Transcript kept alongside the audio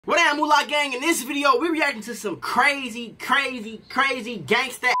Mula gang. In this video, we're reacting to some crazy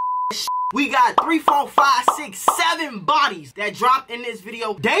gangsta shit. We got 3, 4, 5, 6, 7 bodies that dropped in this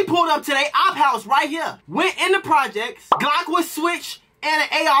video. They pulled up to their op house right here. Went in the projects. Glock was switched and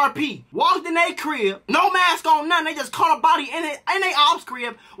an ARP. Walked in their crib. No mask on, nothing. They just caught a body in their ops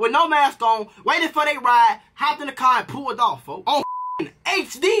crib with no mask on. Waited for their ride. Hopped in the car and pulled off, folks. On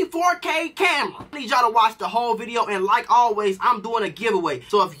HD 4K camera. I need y'all to watch the whole video, and like always, I'm doing a giveaway.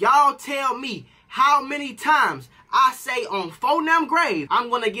 So if y'all tell me how many times I say on phone them grave, I'm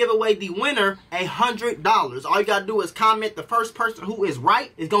gonna give away the winner $100. All you gotta do is comment. The first person who is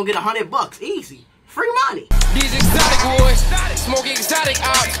right is gonna get $100. Easy. Free money. These exotic boys, smoke exotic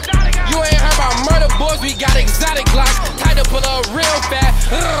ops. You ain't heard about murder boys, we got exotic Glocks. Tight to pull up real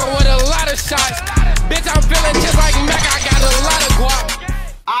fast, with a lot of shots. Bitch, I'm feeling just like Mac, I got a lot of guap.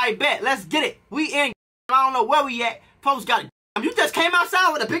 I bet, let's get it. We in, I don't know where we at. Folks got you just came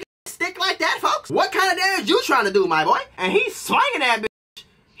outside with a big stick like that, folks? What kind of damage you trying to do, my boy? And he's swinging that bitch.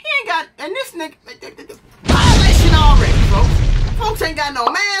 He ain't got, and this nigga, violation already, folks. Folks ain't got no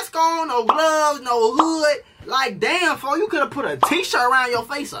mask on, no gloves, no hood. Like, damn, folks, you could have put a t-shirt around your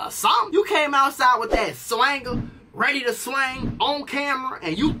face or something. You came outside with that swanger, ready to swing, on camera,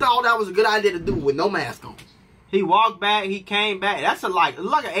 and you thought that was a good idea to do with no mask on. He walked back, he came back. That's like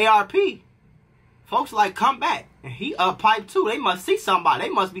an ARP. Folks like, come back. And he up pipe too. They must see somebody. They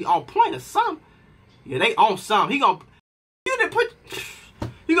must be on point or something. Yeah, they on something. You gonna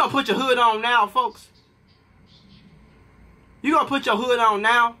put your hood on now, folks? You gonna put your hood on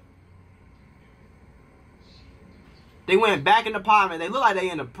now? They went back in the apartment. They look like they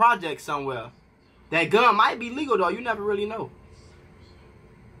in a project somewhere. That gun might be legal though. You never really know.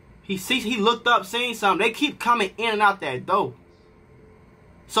 He looked up, seen something. They keep coming in and out that door.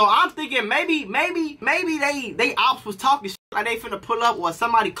 So I'm thinking maybe they ops was talking shit like they finna pull up, or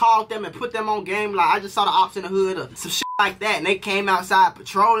somebody called them and put them on game. Like, I just saw the ops in the hood or some shit like that, and they came outside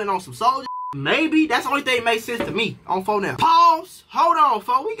patrolling on some soldiers. Maybe that's the only thing that makes sense to me on phone now. Pause. Hold on,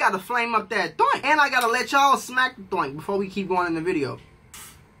 folks. We gotta flame up that doink, and I gotta let y'all smack the doink before we keep going in the video.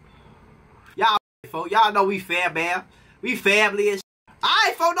 Y'all, folks, y'all know we fab bad. We family as shit.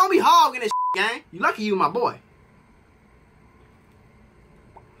 Alright, folks, don't be hogging this shit, gang. You lucky you my boy.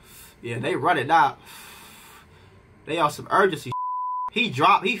 Yeah, they run it out. They on some urgency. He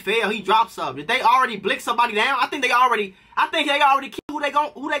dropped, he fell, he dropped something. Did they already blick somebody down? I think they already killed who they gonna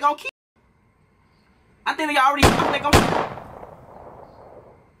kill. I think they already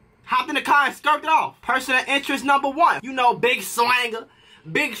hopped in the car and skirted off. Person of interest number 1. You know, big swanger,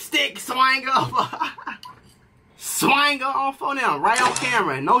 big stick swanger. Swanger on phone now, right on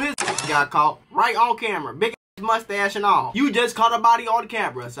camera. No, his got caught. Right on camera. Big mustache and all. You just caught a body on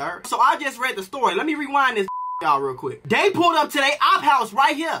camera, sir. So I just read the story. Let me rewind this y'all real quick. They pulled up to their op house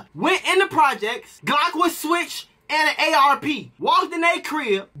right here. Went in the projects. Glock was switched and an ARP. Walked in their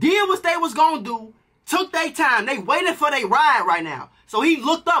crib. Did what they was gonna do. Took their time. They waiting for their ride right now. So he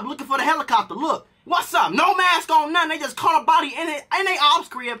looked up looking for the helicopter. Look. What's up? No mask on, nothing. They just caught a body in their ops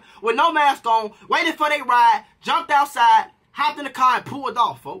crib with no mask on. Waited for their ride. Jumped outside. Hopped in the car and pulled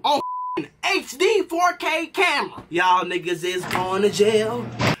off, folks. On HD 4K camera. Y'all niggas is going to jail.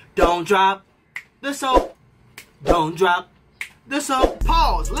 Don't drop the soap. Don't drop the soap.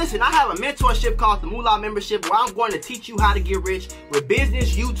 Pause. Listen, I have a mentorship called the Mula membership, where I'm going to teach you how to get rich with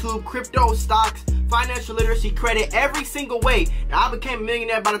business, YouTube, crypto, stocks, financial literacy, credit, every single way. Now, I became a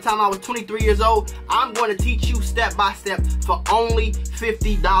millionaire by the time I was 23 years old. I'm going to teach you step by step for only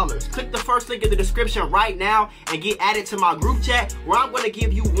 $50. Click the first link in the description right now and get added to my group chat, where I'm going to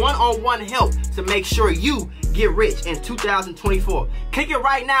give you one-on-one help to make sure you get rich in 2024. Click it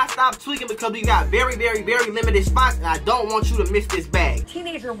right now. Stop tweaking, because we got very limited spots, and I don't want you to miss this bag.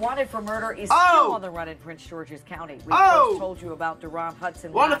 Teenager wanted for murder is still on the run in Prince George's County. We first told you about Deron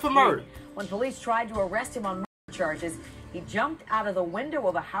Hudson. Wanted for murder. When police tried to arrest him on murder charges, he jumped out of the window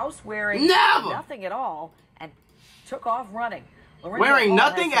of a house wearing nothing at all and took off running. Wearing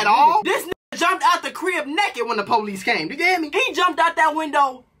nothing at all? This nigga jumped out the crib naked when the police came. You get me? He jumped out that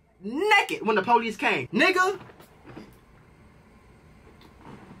window naked when the police came. Nigga.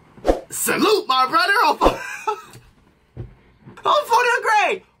 Salute, my brother. I'm for the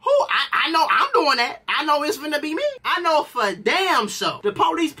grade. Who? I know I'm doing that. I know it's finna be me. I know for damn sure. The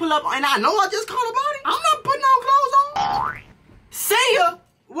police pull up and I know I just caught a body. I'm not putting no clothes on. See ya.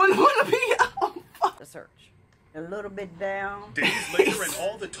 Wanna be the search. A little bit down. Days later, and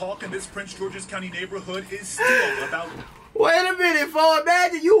all the talk in this Prince George's County neighborhood is still about... Wait a minute, for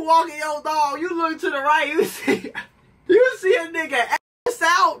imagine you walking your dog, you look to the right, you see a nigga ass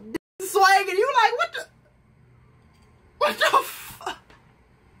out, swinging, you like, what the fuck?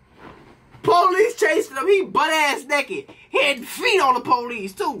 Police chasing him. He butt-ass naked. Head and feet on the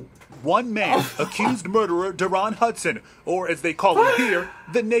police, too. One man accused murderer Deron Hudson, or as they call him here,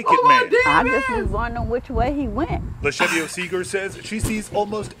 the Naked Man. I just was wondering which way he went. LaChevio Seeger says she sees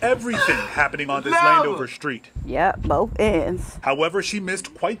almost everything happening on this Landover street. Yep, both ends. However, she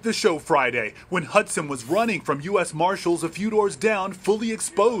missed quite the show Friday when Hudson was running from U.S. Marshals a few doors down, fully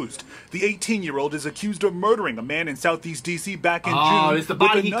exposed. The 18-year-old is accused of murdering a man in Southeast D.C. back in June, it's the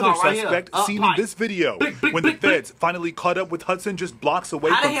body with another suspect seen in this video. When the feds finally caught up with Hudson just blocks away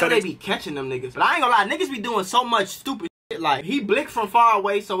How from the hell FedEx. they be catching them niggas? But I ain't gonna lie, niggas be doing so much stupid shit. Like, he blinked from far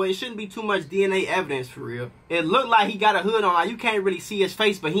away, so it shouldn't be too much DNA evidence for real. It looked like he got a hood on. Like, you can't really see his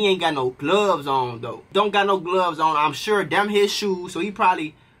face, but he ain't got no gloves on, though. Don't got no gloves on. I'm sure them his shoes, so he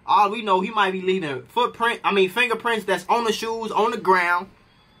probably, all we know, he might be leaving fingerprints that's on the shoes, on the ground.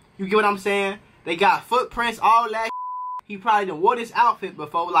 You get what I'm saying? They got footprints, all that. He probably done wore this outfit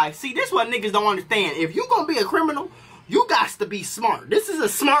before. Like, see, this is what niggas don't understand. If you gonna be a criminal, you got to be smart. This is a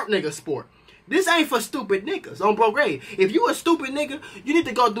smart nigga sport. This ain't for stupid niggas on bro grade. If you a stupid nigga, you need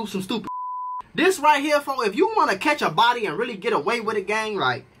to go do some stupid. This right here, for if you want to catch a body and really get away with it, gang,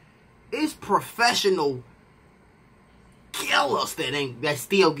 like, it's professional killers that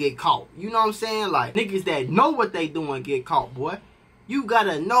still get caught. You know what I'm saying? Like, niggas that know what they doing get caught, boy. You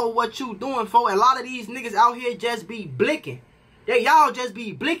gotta know what you doing, for. A lot of these niggas out here just be blinking. Y'all just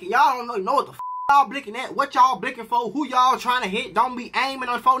be blinking. Y'all don't know what the y'all blinking at, what y'all blinking for, who y'all trying to hit. Don't be aiming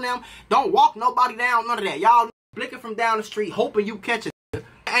on phone them. Don't walk nobody down, none of that. Y'all blinking from down the street, hoping you catch it.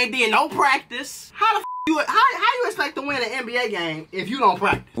 Ain't did no practice. How the how you expect to win an NBA game if you don't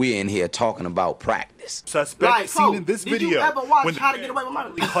practice? We in here talking about practice. Suspect like, seen in this did video. You ever watch when How to Get Away with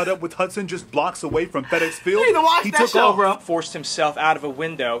Murder? He caught up with Hudson just blocks away from FedEx Field. He took off, bro. Forced himself out of a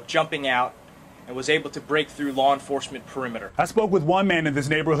window, jumping out, and was able to break through law enforcement perimeter. I spoke with one man in this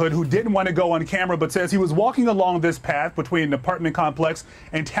neighborhood who didn't want to go on camera, but says he was walking along this path between an apartment complex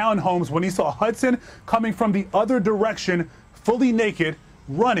and townhomes when he saw Hudson coming from the other direction, fully naked,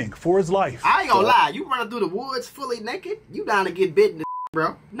 running for his life. I ain't gonna lie, you running through the woods fully naked, you down to get bitten,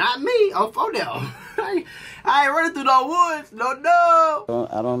 bro. Not me. Oh, for them. I ain't running through no woods. No.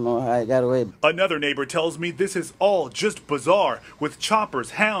 I don't know how I got away. Another neighbor tells me this is all just bizarre. With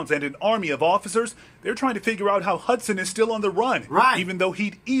choppers, hounds, and an army of officers, they're trying to figure out how Hudson is still on the run. Right. Even though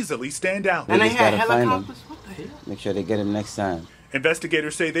he'd easily stand out. And they had gotta find helicopters? What the hell? Make sure they get him next time.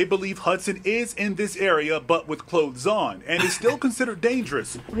 Investigators say they believe Hudson is in this area, but with clothes on, and is still considered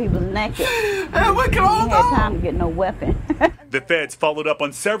dangerous. He was naked. Hey, what He clothes had on? time to get no weapon. The feds followed up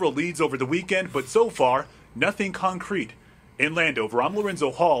on several leads over the weekend, but so far, nothing concrete. In Landover, I'm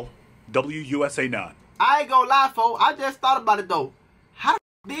Lorenzo Hall, WUSA 9. I ain't gonna lie, folks. I just thought about it, though. How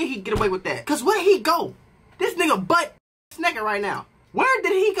the did he get away with that? Because where did he go? This nigga butt naked right now. Where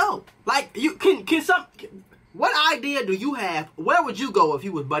did he go? Like, you what idea do you have? Where would you go if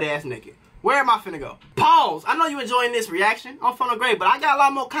you was butt-ass naked? Where am I finna go? Pause. I know you enjoying this reaction. I'm feeling great, but I got a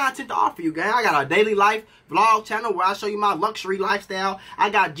lot more content to offer you, gang. I got a daily life vlog channel where I show you my luxury lifestyle. I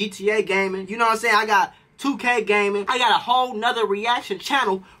got GTA gaming. You know what I'm saying? I got 2K gaming. I got a whole nother reaction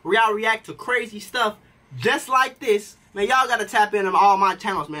channel where y'all react to crazy stuff just like this. Man, y'all gotta tap into all my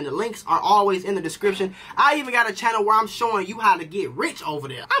channels, man. The links are always in the description. I even got a channel where I'm showing you how to get rich over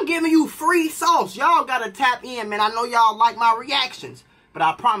there. I'm giving you free sauce. Y'all gotta tap in, man. I know y'all like my reactions, but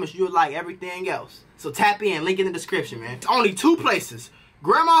I promise you'll like everything else. So tap in, link in the description, man. It's only two places.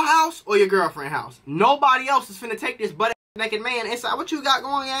 Grandma's house or your girlfriend's house. Nobody else is finna take this butt naked man inside. What you got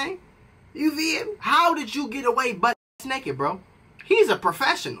going, gang? You feel me? How did you get away butt naked, bro? He's a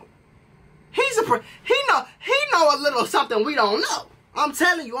professional. He know a little something we don't know. I'm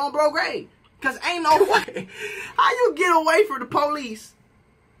telling you, on bro grade. Cause ain't no way. How you get away from the police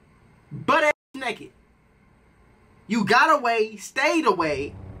butt naked? You got away, stayed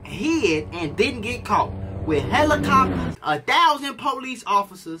away, hid, and didn't get caught. With helicopters, 1,000 police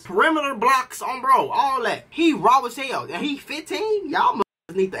officers, perimeter blocks on bro, all that. He raw as hell. And he 15? Y'all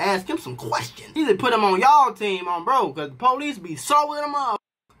need to ask him some questions. He need to put him on y'all team on bro. Cause the police be so with him up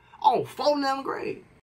on 4 grade.